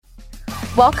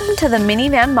Welcome to the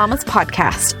Minivan Mamas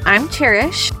podcast. I'm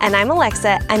Cherish. And I'm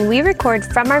Alexa, and we record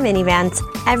from our minivans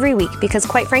every week because,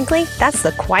 quite frankly, that's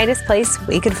the quietest place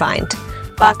we could find.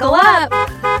 Buckle up!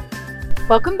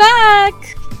 Welcome back.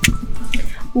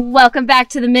 Welcome back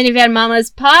to the Minivan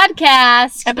Mamas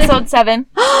podcast. Episode 7.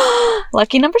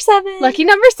 Lucky number 7. Lucky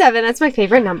number 7. That's my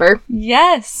favorite number.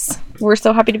 Yes. We're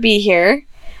so happy to be here.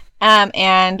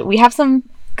 And we have some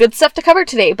good stuff to cover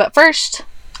today. But first,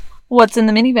 what's in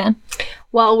the minivan?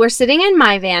 Well, we're sitting in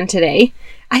my van today.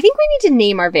 I think we need to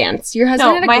name our vans. Your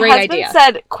husband had a great idea. My husband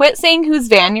said, quit saying whose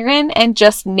van you're in and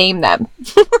just name them.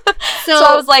 So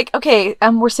I was like, okay,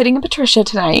 we're sitting in Patricia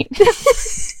tonight. We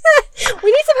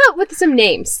need some help with some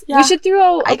names. Yeah. We should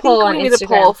throw a poll on Instagram. I think we need a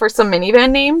poll for some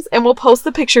minivan names, and we'll post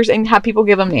the pictures and have people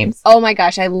give them names. Oh my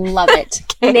gosh, I love it.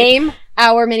 Okay. Name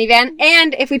our minivan,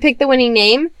 and if we pick the winning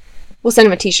name, we'll send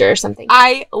him a t-shirt or something.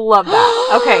 I love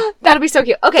that. Okay. That'll be so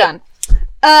cute. Okay. Done.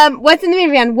 What's in the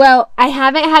minivan? Well, I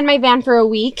haven't had my van for a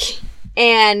week,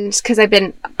 and because I've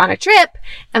been on a trip,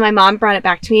 and my mom brought it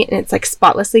back to me, and it's like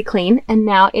spotlessly clean, and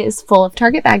now it is full of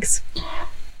Target bags.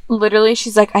 Literally,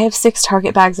 she's like, I have 6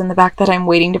 Target bags in the back that I'm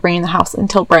waiting to bring in the house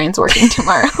until Brian's working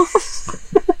tomorrow.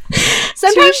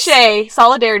 Sometimes, touche.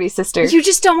 Solidarity, sister. You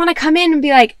just don't want to come in and be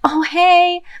like, oh,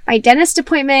 hey, my dentist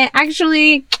appointment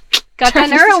actually got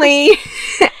done early,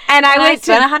 and I went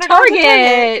to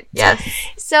Target. Yes.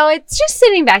 So it's just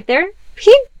sitting back there.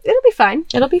 It'll be fine.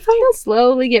 It'll be fine. It'll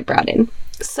slowly get brought in.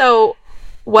 So,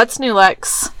 what's new,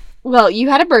 Lex? Well, you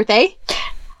had a birthday.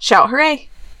 Shout hooray.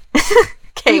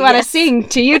 Okay, you want to sing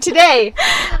to you today?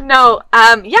 No,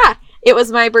 yeah. It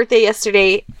was my birthday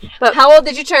yesterday. But how old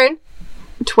did you turn?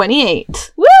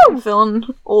 28. Woo! I'm feeling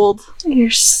old.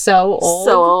 You're so old.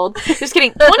 So old. Just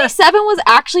kidding. 27 was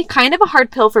actually kind of a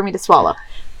hard pill for me to swallow.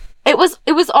 It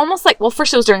was almost like, well,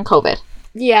 first it was during COVID.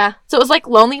 Yeah. So it was like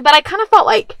lonely, but I kind of felt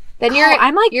like, then you're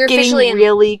getting officially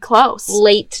really close.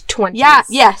 Late 20s. Yeah,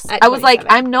 yes. I was like,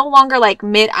 I'm no longer like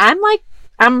mid,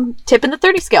 I'm tipping the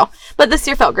 30 scale. But this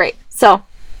year felt great. So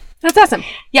that's awesome.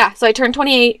 Yeah, so I turned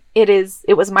 28.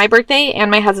 It was my birthday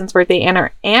and my husband's birthday and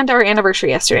our anniversary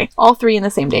yesterday. All 3 in the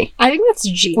same day. I think that's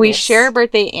genius. We share a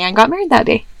birthday and got married that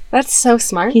day. That's so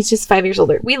smart. He's just 5 years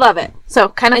older. We love it. So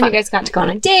kind of fun. And you guys got to go on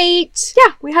a date.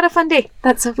 Yeah, we had a fun day.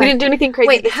 That's so fun. We didn't do anything crazy.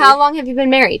 Wait, how long have you been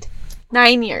married?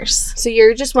 9 years. So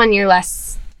you're just 1 year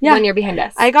less. Yeah. 1 year behind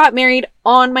us. I got married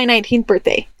on my 19th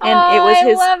birthday. And it was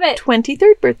his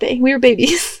 23rd birthday. We were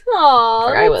babies.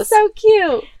 Aw, that's so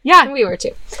cute. Yeah. And we were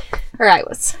too. Or I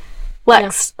was.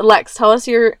 Lex, tell us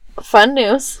your fun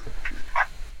news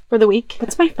for the week.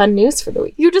 What's my fun news for the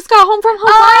week? You just got home from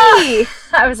Hawaii.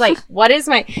 I was like, what is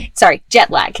jet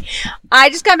lag. I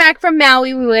just got back from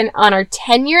Maui. We went on our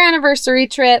 10-year anniversary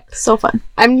trip. So fun.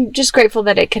 I'm just grateful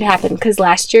that it could happen because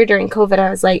last year during COVID, I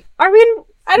was like, I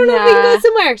don't know if we can go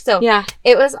somewhere. So yeah,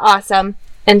 it was awesome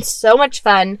and so much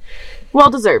fun. Well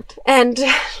deserved. And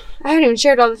I haven't even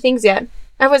shared all the things yet.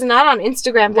 I was not on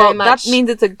Instagram very much. That means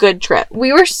it's a good trip.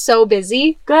 We were so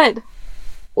busy. Good.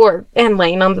 And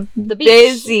laying on the beach.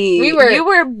 Busy. You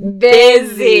were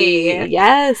busy.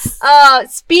 Yes.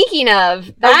 Speaking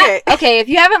of that, okay, if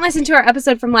you haven't listened to our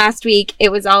episode from last week,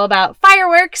 it was all about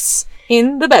fireworks.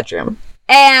 In the bedroom.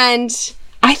 And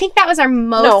I think that was our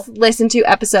most listened to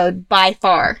episode by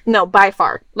far. No, by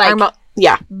far.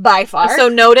 Yeah. By far. So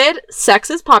noted,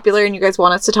 sex is popular and you guys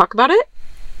want us to talk about it?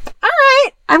 All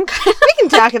right. We can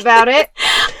talk about it.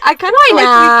 I kind of feel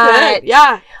like we could.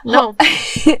 Yeah. No.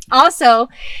 Also,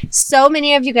 so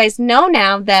many of you guys know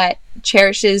now that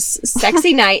Cherish's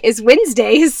sexy night is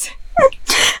Wednesdays.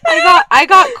 I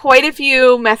got quite a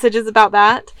few messages about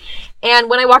that. And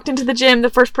when I walked into the gym, the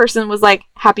first person was like,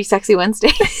 Happy Sexy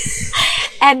Wednesday.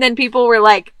 And then people were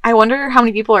like, I wonder how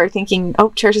many people are thinking, oh,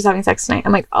 Cherish is having sex tonight.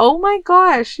 I'm like, oh my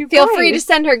gosh. Feel free to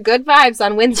send her good vibes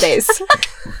on Wednesdays.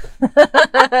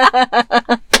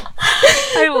 I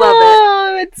love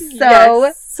it. Oh,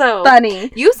 it's so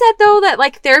funny. You said, though, that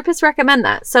like therapists recommend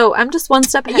that. So I'm just one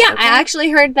step ahead. Yeah, okay? I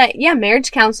actually heard that, marriage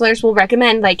counselors will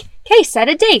recommend like, okay, set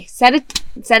a day, set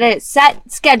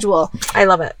schedule. I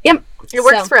love it. Yep. It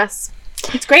works for us.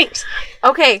 It's great.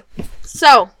 Okay.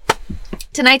 So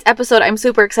tonight's episode, I'm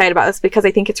super excited about this because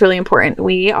I think it's really important.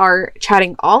 We are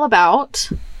chatting all about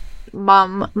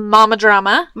mama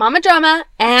drama. Mama drama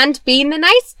and being the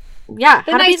nice. Yeah,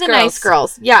 how to be the nice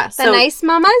girls. Yeah. The nice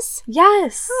mamas?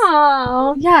 Yes.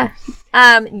 Oh. Yeah.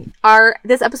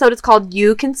 This episode is called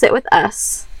You Can Sit With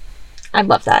Us. I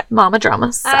love that. Mama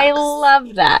drama sucks. I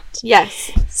love that.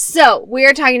 Yes. So,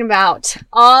 we're talking about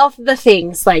all the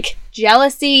things like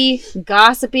jealousy,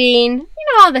 gossiping,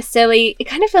 all the silly. It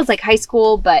kind of feels like high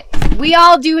school, but we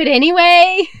all do it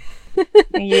anyway.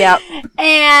 Yep.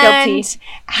 And Guilty.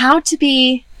 how to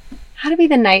be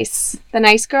the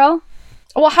nice girl.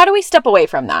 Well, how do we step away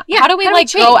from that? Yeah, How do we how do we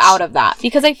grow change? out of that?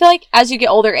 Because I feel like as you get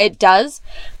older, it does,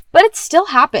 but it still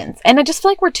happens. And I just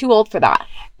feel like we're too old for that.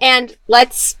 And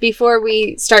before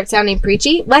we start sounding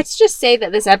preachy, let's just say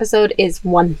that this episode is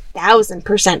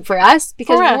 1000% for us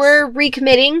because For us. we're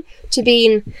recommitting to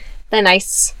being the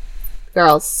nice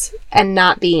girls and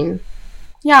not being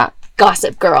Yeah.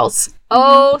 gossip girls.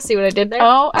 Oh, see what I did there?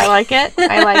 Oh, I like it.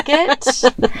 I like it.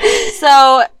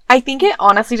 So I think it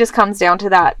honestly just comes down to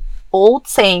that old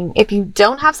saying, if you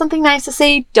don't have something nice to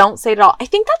say, don't say it at all. I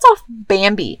think that's off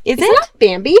Bambi. Is it? Not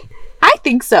Bambi? I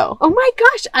think so. Oh my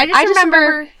gosh. I just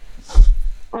remember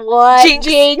what?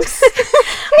 Jinx.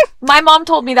 My mom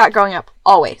told me that growing up.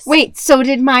 Always. Wait, so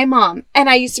did my mom. And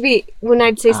I used to be, when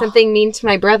I'd say something mean to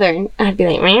my brother, and I'd be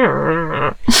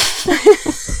like,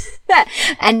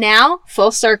 and now,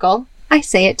 full circle, I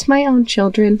say it to my own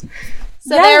children.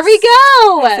 So Yes. there we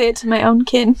go. I say it to my own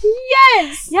kid.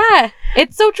 Yes. Yeah.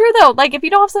 It's so true though. Like if you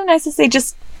don't have something nice to say,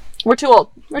 just we're too old.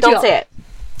 We're don't too say it.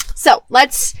 So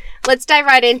let's dive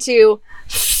right into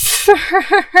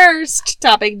first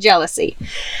topic, jealousy.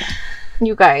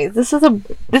 You guys, this is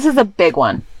a big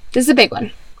one. This is a big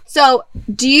one. So,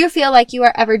 do you feel like you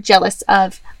are ever jealous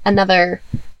of another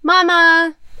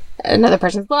mama, another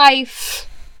person's life,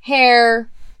 hair,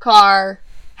 car,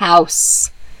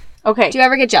 house? Okay. Do you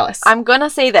ever get jealous? I'm gonna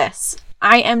say this.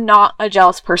 I am not a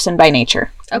jealous person by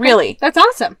nature. Okay. Really. That's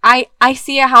awesome. I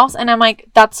see a house and I'm like,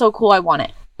 that's so cool, I want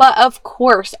it. But of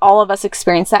course, all of us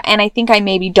experience that, and I think I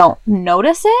maybe don't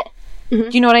notice it.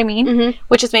 Mhm. Do you know what I mean? Mhm.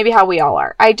 Which is maybe how we all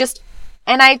are. I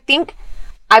think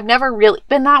I've never really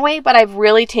been that way, but I've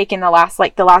really taken the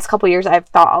last couple years, I've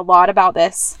thought a lot about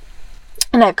this.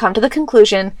 And I've come to the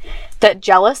conclusion that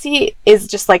jealousy is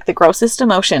just like the grossest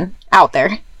emotion out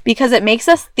there because it makes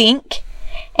us think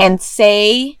and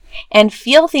say and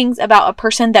feel things about a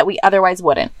person that we otherwise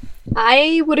wouldn't.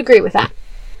 I would agree with that.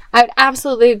 I would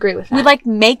absolutely agree with that. We like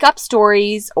make up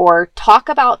stories or talk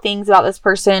about things about this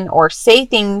person or say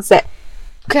things that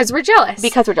because we're jealous.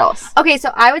 because we're jealous. Okay,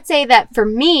 so I would say that for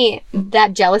me,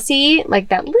 that jealousy, like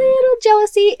that little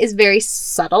jealousy, is very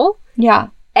subtle, Yeah.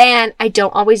 and I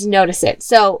don't always notice it.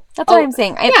 So That's what I'm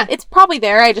saying. yeah. It's probably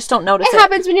there. I just don't notice It it.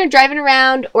 happens when you're driving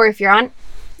around, or if you're on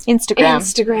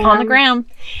Instagram. On the gram.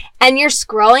 and you're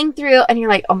scrolling through, and you're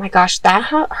like, "Oh my gosh,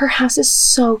 her house is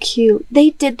so cute.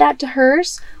 They did that to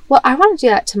hers. Well, I want to do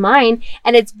that to mine."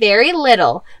 And it's very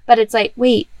little, but it's like,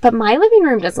 wait, but my living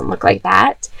room doesn't look like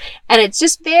that. And it's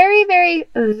just very, very,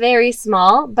 very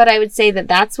small. But I would say that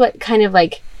that's what kind of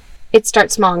like it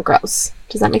starts small and grows.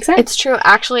 Does that make sense? It's true.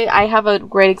 Actually, I have a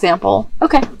great example.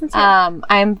 Okay. That's fine.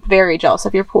 I'm very jealous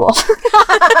of your pool.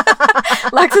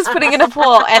 Lex is putting in a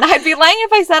pool, and I'd be lying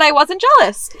if I said I wasn't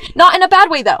jealous. Not in a bad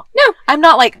way, though. No. I'm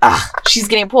not like, ugh, she's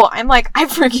getting a pool. I'm like, I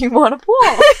freaking want a pool.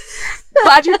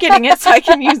 Glad you're getting it so I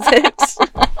can use it.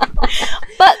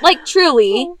 But, like,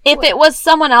 truly, if it was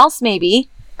someone else, maybe,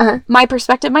 my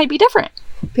perspective might be different.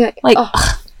 Be like,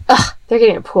 they're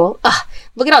getting a pool. Ugh,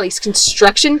 look at all these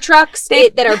construction trucks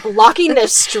that are blocking the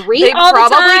street all the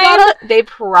time. They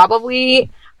probably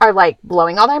are, like,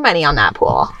 blowing all their money on that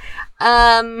pool.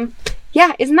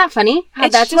 Yeah, isn't that funny? How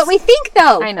It's that's just- what we think,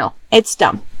 though. I know. It's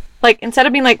dumb. Like, instead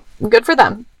of being like, good for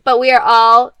them. But we are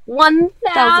all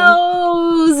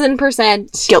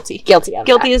 1000% Guilty. guilty of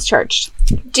Guilty as charged.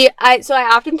 So I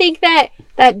often think that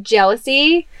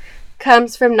jealousy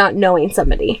comes from not knowing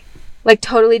somebody. Like,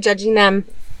 totally judging them,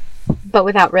 but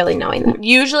without really knowing them.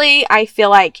 Usually, I feel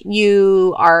like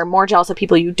you are more jealous of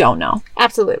people you don't know.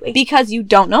 Absolutely. Because you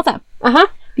don't know them. Uh-huh.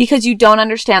 Because you don't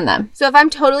understand them. So if I'm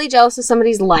totally jealous of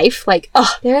somebody's life, like,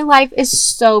 oh, their life is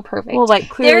so perfect. Well, like,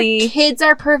 clearly... Their kids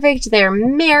are perfect. Their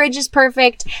marriage is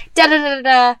perfect.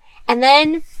 Da-da-da-da-da. And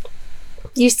then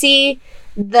you see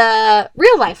the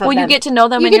real life of them. Well, you get to know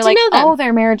them You and get you're to like, know them. oh,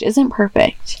 their marriage isn't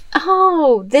perfect.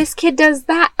 Oh, this kid does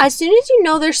that. As soon as you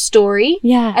know their story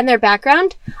Yeah. and their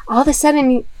background, all of a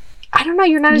sudden, I don't know,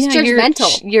 you're not as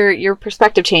judgmental. Your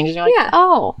perspective changes. You're like, Yeah.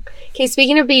 oh. Okay,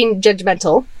 speaking of being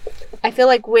judgmental, I feel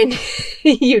like when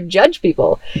you judge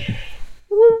people,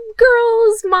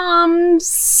 girls,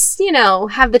 moms,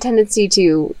 have the tendency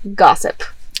to gossip.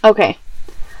 Okay.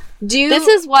 This This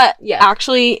is what Yeah.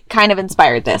 actually kind of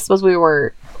inspired this, was we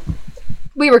were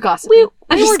gossiping.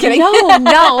 I'm just kidding.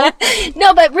 No.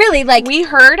 No, but really, like, We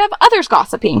heard of others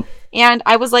gossiping. And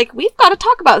I was like, we've got to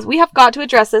talk about this. We have got to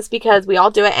address this because we all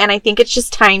do it. And I think it's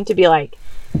just time to be like,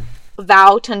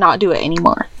 vow to not do it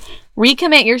anymore.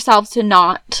 Recommit yourselves to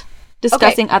not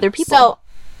discussing other people. So,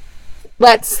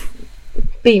 let's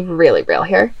be really real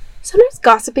here. Sometimes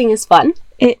gossiping is fun.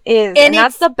 It is. And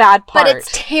that's the bad part. But it's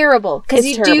terrible because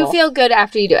It's you do terrible. feel good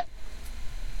after you do it.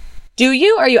 Do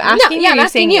you? Are you asking me? yeah, or I'm are you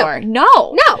asking saying you. you are?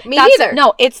 No. No, me neither.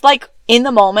 No, it's like in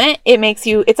the moment, it makes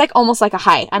you, it's like almost like a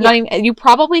high. I'm not even, you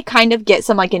probably kind of get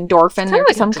some like endorphin Kind of or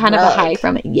like a some kind of a drug. high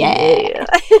from it. Yeah.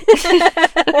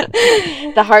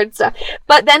 The hard stuff.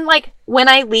 But then like when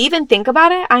I leave and think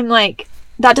about it, I'm like,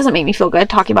 that doesn't make me feel good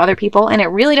talking about other people. And it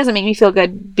really doesn't make me feel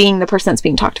good being the person that's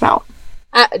being talked about.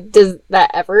 Does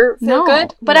that ever feel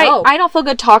good? But No. I don't feel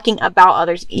good talking about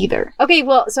others either. Okay,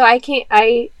 well, so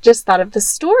I just thought of the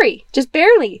story. Just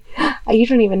barely. You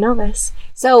don't even know this.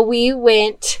 So we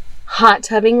went hot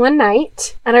tubbing one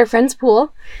night at our friend's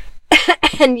pool.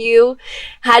 And you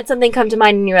had something come to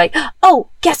mind and you were like, oh,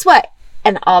 guess what?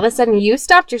 And all of a sudden you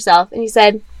stopped yourself and you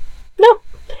said, no.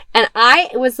 And I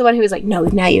was the one who was like, no,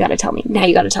 now you gotta tell me. Now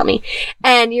you gotta tell me.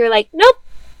 And you were like, nope,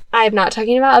 I'm not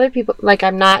talking about other people. Like,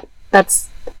 I'm not,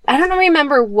 I don't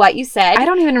remember what you said. I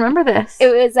don't even remember this. It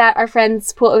was at our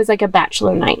friend's pool. It was like a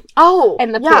bachelor night Oh,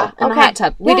 in the pool, in the hot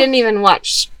tub. We didn't even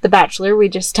watch The Bachelor. We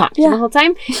just talked the whole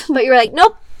time. But you were like,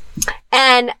 nope.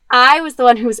 And I was the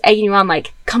one who was egging you on,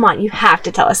 like, come on, you have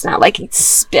to tell us now. Like,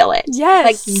 spill it. Yes.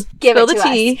 Like, give Spill it the to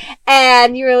tea. us.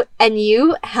 And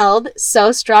you held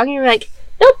so strong. You were like,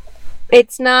 nope.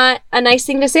 It's not a nice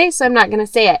thing to say, so I'm not going to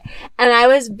say it. And I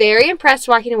was very impressed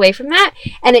walking away from that.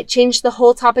 And it changed the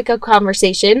whole topic of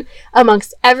conversation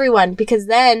amongst everyone, because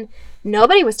then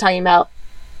nobody was talking about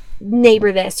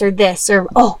neighbor this, or,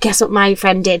 oh, guess what my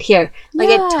friend did here. Like,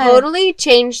 Yeah. it totally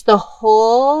changed the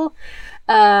whole,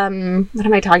 what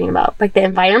am I talking about? Like, the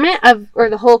environment or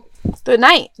the whole The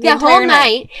night. the whole entire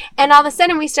night. And all of a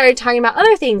sudden we started talking about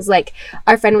other things. Like,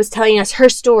 our friend was telling us her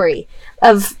story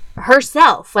of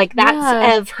herself, like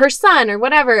that's of her son or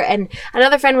whatever, and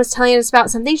another friend was telling us about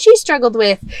something she struggled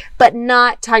with, but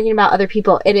not talking about other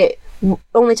people. It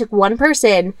only took one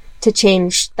person to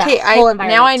change that whole environment.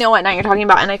 Now I know what night you're talking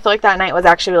about, and I feel like that night was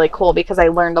actually really cool because I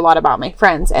learned a lot about my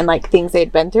friends and like things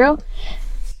they'd been through.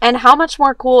 And how much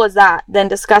more cool is that than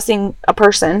discussing a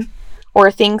person or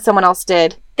a thing someone else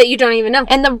did that you don't even know.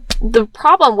 And the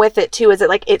problem with it too is that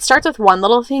like it starts with one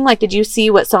little thing, like did you see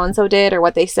what so and so did or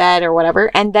what they said or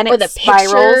whatever, and then it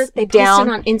spirals they down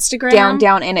on Instagram,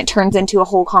 down, and it turns into a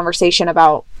whole conversation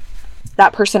about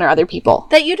that person or other people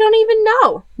that you don't even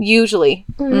know. Usually,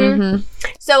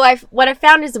 So what I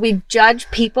found is we judge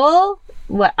people.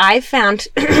 What I've found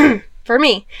for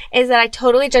me is that I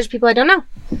totally judge people I don't know.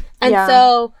 And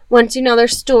so once you know their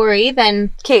story,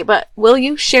 then... Okay, but will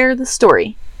you share the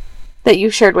story that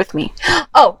you shared with me?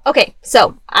 Oh, okay.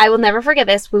 So I will never forget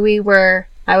this.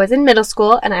 I was in middle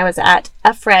school and I was at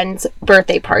a friend's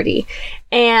birthday party.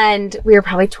 And we were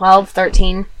probably 12,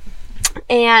 13.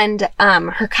 And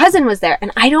her cousin was there.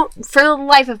 And for the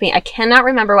life of me, I cannot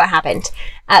remember what happened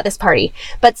at this party.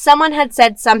 But someone had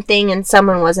said something and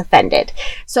someone was offended.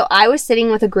 So I was sitting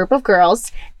with a group of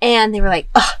girls and they were like,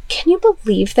 "Oh, can you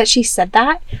believe that she said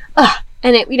that?"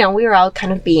 And it, we were all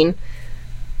kind of being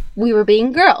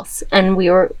girls and we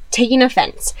were taking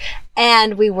offense.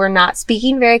 And we were not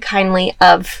speaking very kindly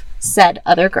of said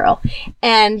other girl.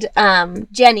 And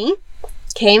Jenny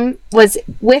was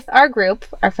with our group,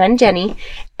 our friend Jenny,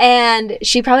 and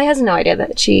she probably has no idea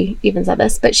that she even said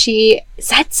this, but she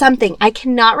said something. I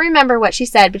cannot remember what she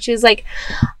said, but she was like,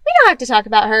 "We don't have to talk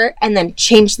about her," and then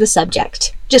changed the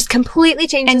subject. Just completely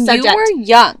changed the subject. And you were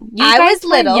young. I was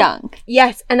little. Young.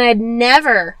 Yes, and I had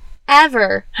never,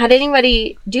 ever had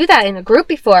anybody do that in a group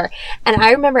before. And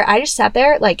I remember I just sat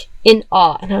there like in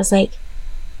awe, and I was like,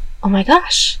 "Oh my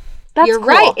gosh, you're cool.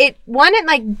 right." It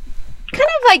like kind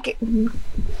of like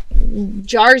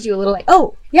jars you a little, like,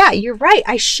 "Oh yeah, you're right,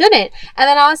 I shouldn't." And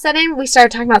then all of a sudden we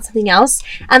started talking about something else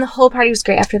and the whole party was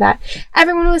great after that.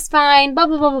 Everyone was fine, blah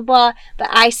blah blah blah blah. But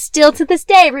I still to this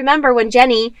day remember when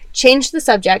Jenny changed the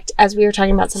subject as we were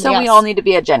talking about something else. So we all need to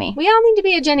be a Jenny. We all need to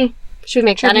be a Jenny. Should we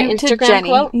make that an Instagram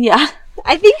quote? Yeah.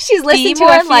 I think she's listened to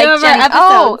more a few like of our Jenny.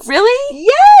 episodes. Oh, really?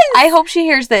 Yes! I hope she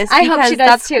hears this. I hope she does,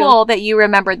 that's too. cool that you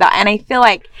remembered that. And I feel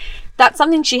like that's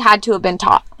something she had to have been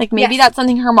taught. Like maybe Yes. that's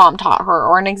something her mom taught her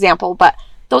or an example. But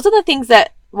those are the things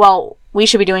that, we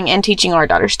should be doing and teaching our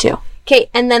daughters too. Okay,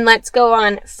 and then let's go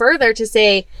on further to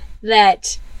say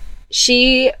that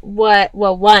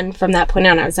one, from that point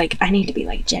on, I was like, I need to be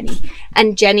like Jenny.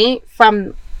 And Jenny,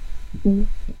 from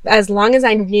as long as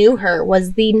I knew her,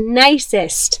 was the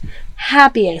nicest,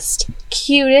 happiest,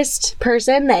 cutest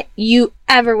person that you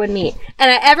ever would meet.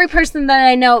 And every person that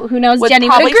I know who knows Jenny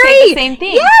would probably agree. say the same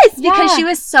thing. Yes, because Yeah. she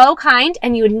was so kind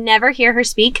and you would never hear her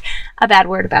speak a bad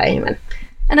word about anyone.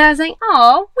 And I was like,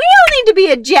 "Oh, we all need to be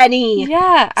a Jenny."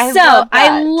 Yeah.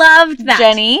 I loved that.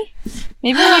 Jenny,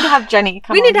 Maybe we need to have Jenny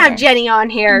come We need to on have Jenny on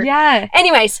here. Yeah.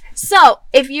 Anyways, so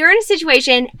if you're in a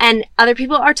situation and other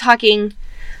people are talking,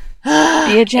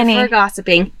 Be a Jenny. if we're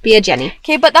gossiping, be a Jenny.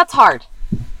 Okay, but that's hard.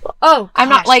 Oh, I'm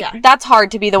not gosh, like, yeah. that's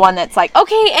hard to be the one that's like,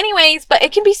 okay, anyways, but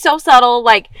it can be so subtle.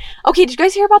 Like, okay, did you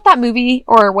guys hear about that movie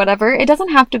or whatever? It doesn't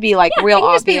have to be like Yeah, real it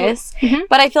can just be- obvious, Mhm.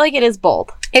 but I feel like it is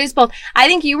bold. It was bold. I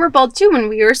think you were bold too when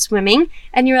we were swimming,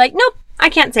 and you were like, "Nope, I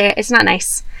can't say it. It's not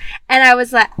nice." And I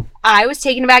was like, I was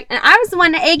taken aback, and I was the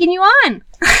one egging you on.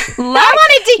 I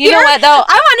wanted to hear. You know what though?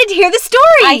 I wanted to hear the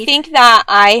story. I think that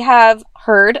I have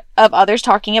heard of others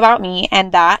talking about me,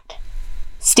 and that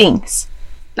stings.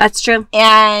 that's true.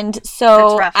 And That's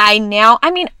so rough.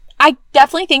 I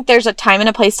definitely think there's a time and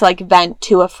a place to like vent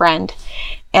to a friend,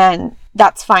 and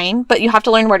that's fine, but you have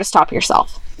to learn where to stop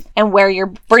yourself and where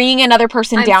you're bringing another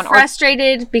person I'm down.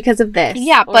 frustrated because of this.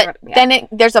 Yeah, Or- but yeah. then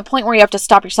there's a point where you have to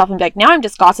stop yourself and be like, now I'm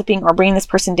just gossiping or bringing this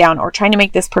person down or trying to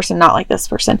make this person not like this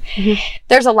person. Mhm.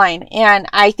 There's a line. And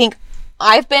I think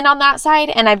I've been on that side,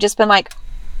 and I've just been like,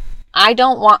 I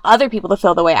don't want other people to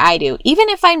feel the way I do, even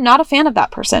if I'm not a fan of that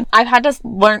person. I've had to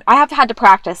learn, I have had to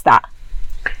practice that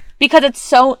because it's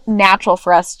so natural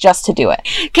for us just to do it.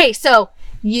 Okay, so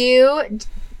you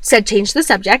said change the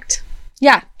subject.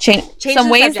 Yeah. Change Change some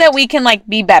the ways subject. that we can like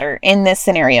be better in this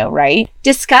scenario, right?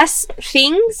 Discuss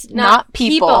things, Not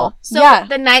people. So Yeah.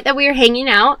 the night that we were hanging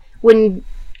out, when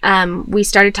we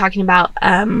started talking about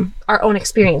our own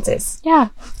experiences Yeah.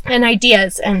 and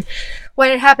ideas and what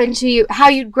had happened to you, how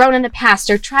you'd grown in the past,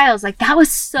 or trials, like that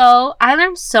was so. I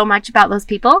learned so much about those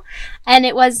people, and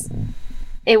it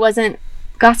wasn't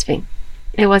gossiping.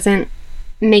 It wasn't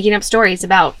making up stories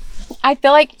about. I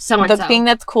feel like So-and-so. the thing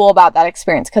that's cool about that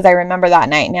experience, because I remember that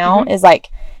night now, Mhm. is like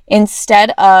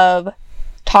instead of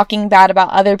talking bad about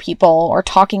other people or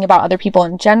talking about other people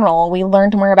in general, we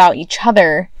learned more about each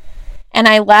other. And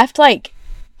I left like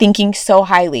thinking so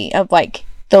highly of like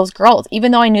those girls.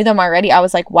 Even though I knew them already, I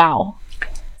was like, wow.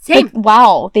 Same. Like,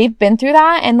 wow, they've been through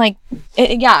that. And like,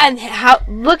 yeah. And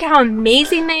look how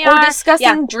amazing they Or are. discussing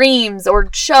Yeah. dreams or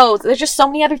shows. There's just so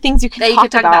many other things you can That you talk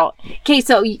could talk about. Okay,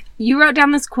 so you wrote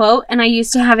down this quote, and I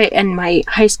used to have it in my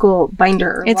high school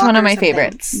binder. or It's one locker of or my something.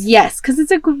 favorites. Yes, because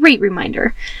it's a great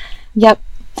reminder. Yep.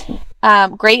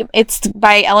 Great. It's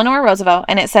by Eleanor Roosevelt,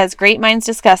 and it says, great minds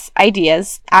discuss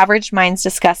ideas, average minds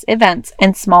discuss events,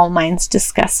 and small minds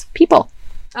discuss people.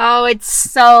 Oh, it's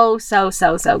so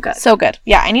good. So good.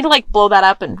 Yeah, I need to like blow that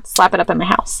up and slap it up in my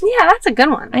house. Yeah, that's a good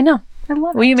one. I know. I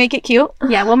love Will you make it cute?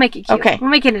 it. Yeah, we'll make it cute. Okay. We'll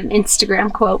make it an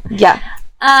Instagram quote. Yeah.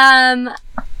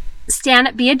 Stand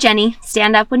up, be a Jenny.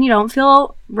 Stand up when you don't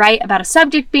feel right about a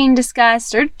subject being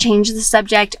discussed, or change the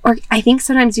subject. Or I think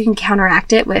sometimes you can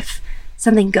counteract it with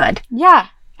something good. Yeah.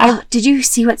 Did you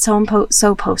see what so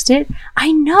posted?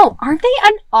 I know. Aren't they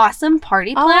an awesome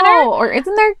party planner? Oh, or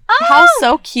isn't their house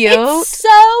so cute? It's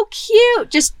so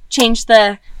cute. Just change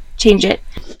it.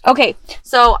 Okay,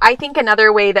 so I think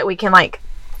another way that we can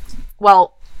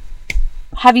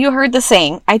have you heard the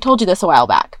saying? I told you this a while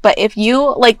back, but if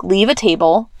you like leave a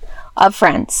table of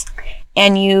friends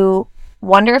and you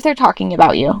wonder if they're talking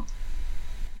about you,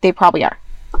 they probably are.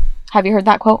 Have you heard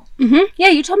that quote? Mm-hmm. Yeah,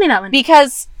 you told me that one.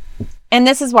 Because, and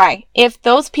this is why, if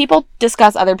those people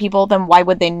discuss other people, then why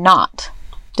would they not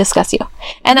discuss you?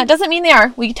 And that doesn't mean they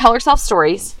are. We tell ourselves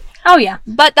stories. Oh, yeah.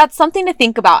 But that's something to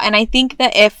think about. And I think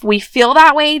that if we feel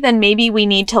that way, then maybe we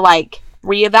need to like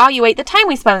reevaluate the time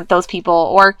we spend with those people,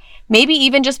 or maybe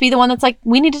even just be the one that's like,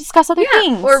 we need to discuss other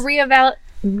things. Or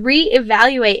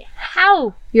reevaluate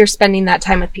how you're spending that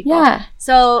time with people. Yeah.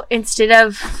 So instead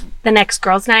of the next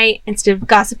girls' night, instead of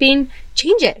gossiping,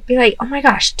 change it. Be like, oh my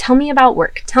gosh, tell me about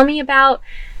work. Tell me about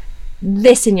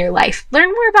this in your life. Learn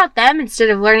more about them instead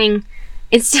of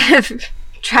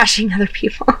trashing other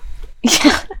people.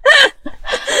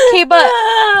 Okay, but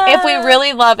if we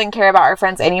really love and care about our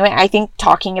friends anyway, I think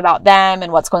talking about them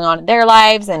and what's going on in their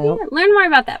lives and learn more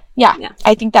about that. yeah, Yeah.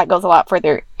 I think that goes a lot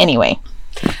further anyway.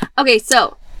 Okay,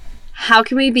 so how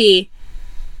can we be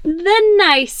the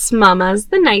nice mamas,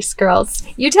 the nice girls?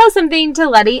 You tell something to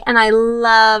Letty, and I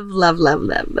love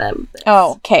this.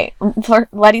 Oh, okay.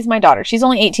 Letty's my daughter. She's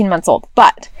only 18 months old,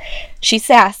 but she's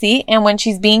sassy. And when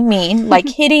she's being mean, like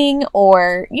hitting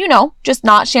or, just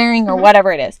not sharing or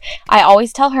whatever it is, I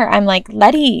always tell her, I'm like,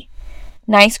 Letty,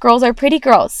 nice girls are pretty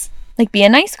girls. Like, be a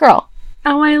nice girl.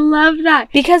 Oh, I love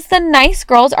that. Because the nice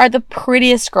girls are the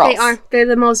prettiest girls. They are. They're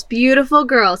the most beautiful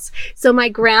girls. So my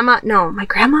great-grandma,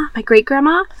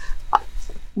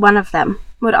 one of them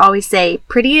would always say,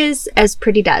 pretty is as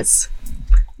pretty does.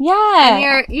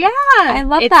 Yeah. I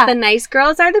love it's that. The nice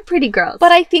girls are the pretty girls.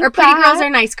 But I think or pretty girls are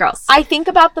nice girls. I think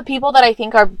about the people that I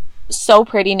think are so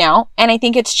pretty now, and I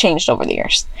think it's changed over the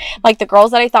years. Like, the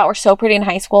girls that I thought were so pretty in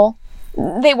high school,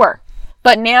 they were.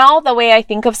 But now the way I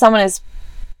think of someone is,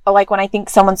 like, when I think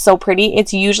someone's so pretty,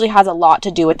 it usually has a lot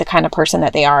to do with the kind of person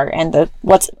that they are and the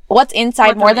what's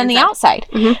inside more than the outside.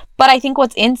 Mm-hmm. But I think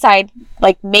what's inside,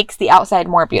 like, makes the outside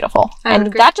more beautiful.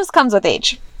 And that just comes with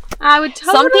age. I would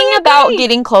totally Something agree. about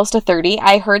getting close to 30.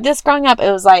 I heard this growing up.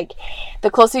 It was like,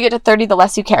 the closer you get to 30, the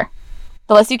less you care.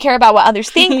 The less you care about what others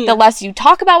think, the less you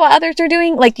talk about what others are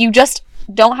doing. Like, you just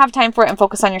don't have time for it and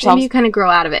focus on yourself. Maybe you kind of grow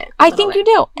out of it. I think you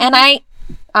do. And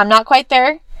I'm not quite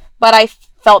there, but I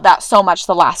felt that so much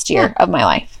the last year of my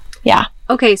life. Yeah.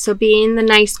 Okay, so being the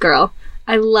nice girl,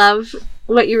 I love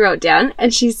what you wrote down.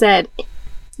 And she said,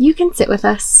 you can sit with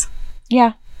us.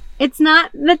 Yeah. That's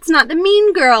not the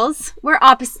mean girls. We're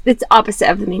opposite. It's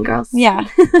opposite of the mean girls. Yeah.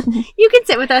 You can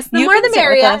sit with us. The more the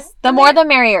merrier. The more the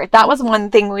merrier. That was one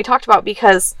thing we talked about,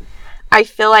 because I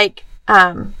feel like,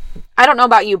 I don't know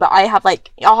about you, but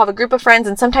I'll have a group of friends,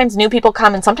 and sometimes new people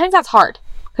come, and sometimes that's hard.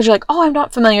 Because you're like, oh, I'm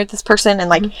not familiar with this person, and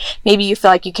like, maybe you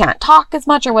feel like you can't talk as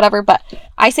much or whatever, but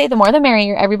I say the more the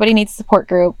merrier. Everybody needs a support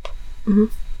group. Mm-hmm.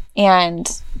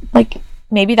 And like,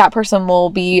 maybe that person will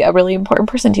be a really important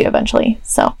person to you eventually.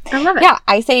 So I love it. Yeah,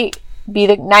 I say be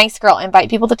the nice girl. Invite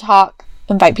people to talk.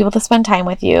 Invite people to spend time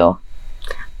with you.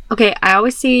 Okay, I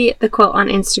always see the quote on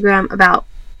Instagram about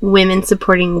women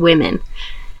supporting women.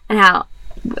 And how,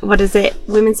 what is it?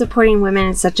 Women supporting women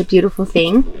is such a beautiful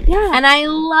thing. Yeah. And I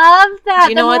love that.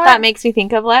 You know what that makes me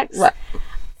think of, Lex? What?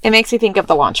 It makes me think of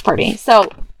the launch party. So,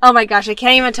 oh my gosh, I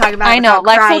can't even talk about it. I know,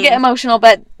 Lex crying. will get emotional,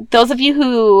 but those of you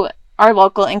who are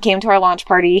local and came to our launch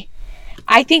party,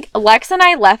 I think Lex and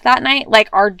I left that night, like,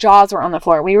 our jaws were on the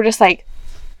floor. We were just like,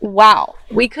 wow.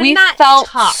 We felt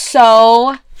talk.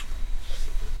 so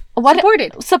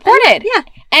supported. Yeah.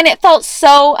 And it felt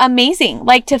so amazing,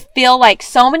 like, to feel like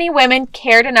so many women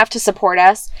cared enough to support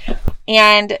us,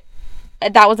 and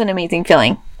that was an amazing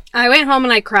feeling. I went home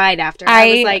and I cried after.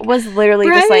 I was literally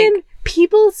just like,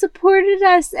 people supported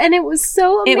us, and it was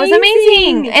so amazing. it was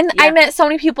amazing. And I met so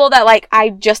many people that, like, I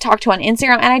just talked to on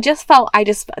Instagram, and I just felt,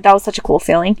 that was such a cool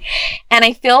feeling. And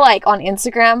I feel like on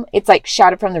Instagram, it's like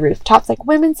shouted from the rooftops, like,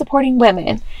 women supporting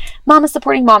women, mamas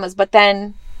supporting mamas, but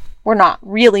then we're not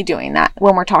really doing that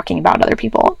when we're talking about other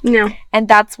people. No. And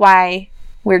that's why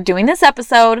we're doing this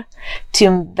episode,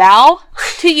 to vow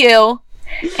to you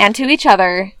and to each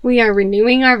other. We are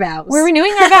renewing our vows. We're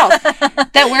renewing our vows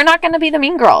that we're not going to be the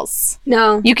mean girls.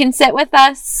 No. You can sit with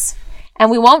us, and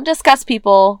we won't discuss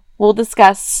people. We'll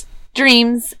discuss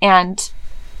dreams and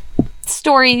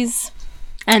stories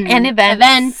and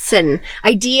events and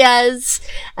ideas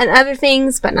and other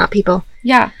things, but not people.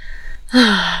 Yeah.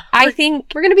 I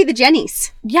think we're going to be the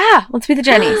Jennies. Yeah, let's be the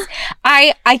Jennies.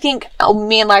 I think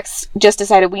me and Lex just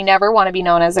decided we never want to be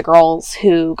known as the girls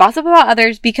who gossip about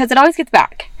others, because it always gets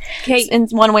back. Okay, in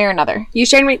one way or another. You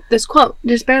shared me this quote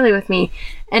just barely with me,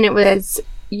 and it was,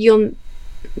 you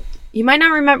might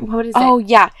not remember, what is it? Oh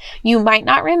yeah, you might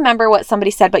not remember what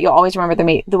somebody said, but you'll always remember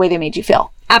the way they made you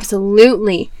feel.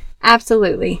 Absolutely. That's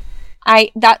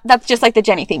just like the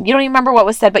Jenny thing. You don't even remember what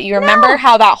was said, but you remember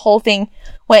how that whole thing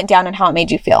went down and how it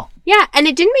made you feel. Yeah, and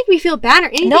it didn't make me feel bad or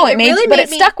anything. No, it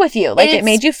stuck with you. Like, it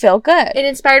made you feel good. It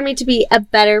inspired me to be a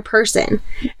better person.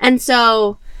 And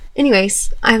so,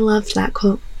 anyways, I loved that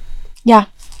quote. Yeah.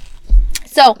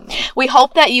 So, we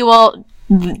hope that you will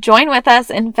join with us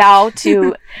and vow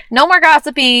to no more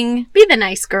gossiping. Be the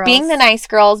nice girls. Being the nice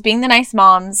girls, being the nice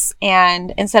moms,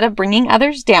 and instead of bringing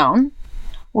others down,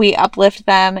 we uplift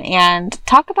them and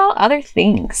talk about other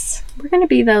things. We're going to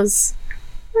be those.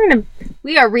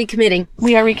 We are recommitting.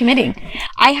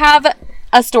 I have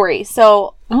a story.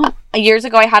 So years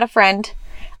ago, I had a friend,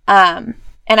 and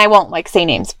I won't like say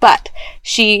names, but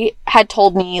she had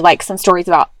told me like some stories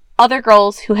about other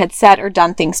girls who had said or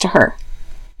done things to her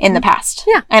in the past.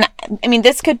 Yeah. And I mean,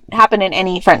 this could happen in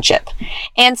any friendship.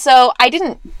 And so I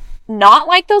didn't not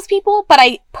like those people, but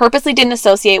I purposely didn't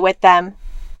associate with them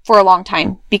for a long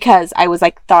time, because I was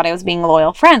like, thought I was being a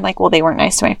loyal friend. Like, well, they weren't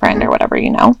nice to my friend or whatever,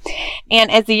 you know? And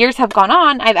as the years have gone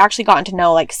on, I've actually gotten to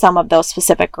know like some of those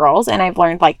specific girls, and I've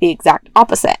learned like the exact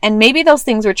opposite. And maybe those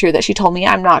things were true that she told me.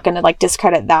 I'm not going to like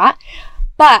discredit that.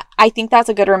 But I think that's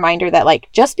a good reminder that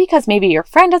like, just because maybe your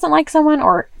friend doesn't like someone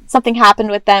or something happened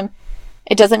with them,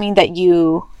 it doesn't mean that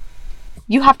you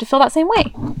have to feel that same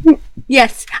way.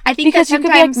 Yes, I think because you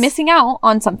could be like missing out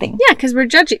on something. Yeah, because we're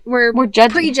judging. We're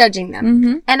judging. Prejudging them.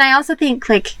 Mm-hmm. And I also think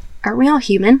like, aren't we all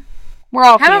human? We're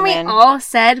all Haven't human. we all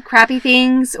said crappy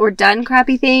things or done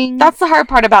crappy things? That's the hard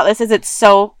part about this, is it's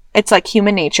like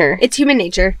human nature. It's human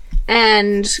nature,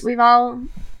 and we've all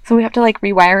So we have to like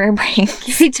rewire our brains.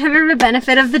 Give each other the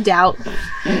benefit of the doubt.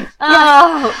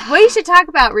 Oh, we should talk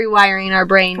about rewiring our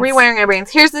brains. Rewiring our brains.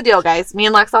 Here's the deal, guys. Me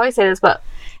and Lex always say this,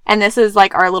 and this is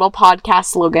like our little podcast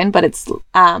slogan, but it's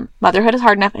motherhood is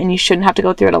hard enough and you shouldn't have to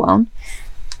go through it alone.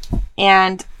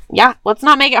 And yeah, let's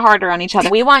not make it harder on each other.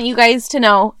 We want you guys to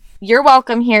know you're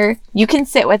welcome here. You can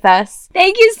sit with us.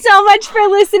 Thank you so much for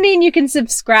listening. You can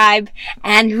subscribe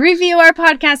and review our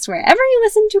podcast wherever you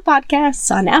listen to podcasts,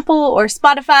 on Apple or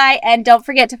Spotify. And don't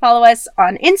forget to follow us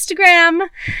on Instagram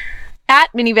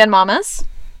At Minivan Mamas.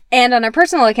 and on our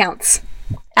personal accounts.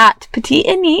 At Petite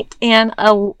and Neat and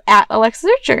at Alexis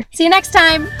Archer. See you next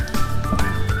time.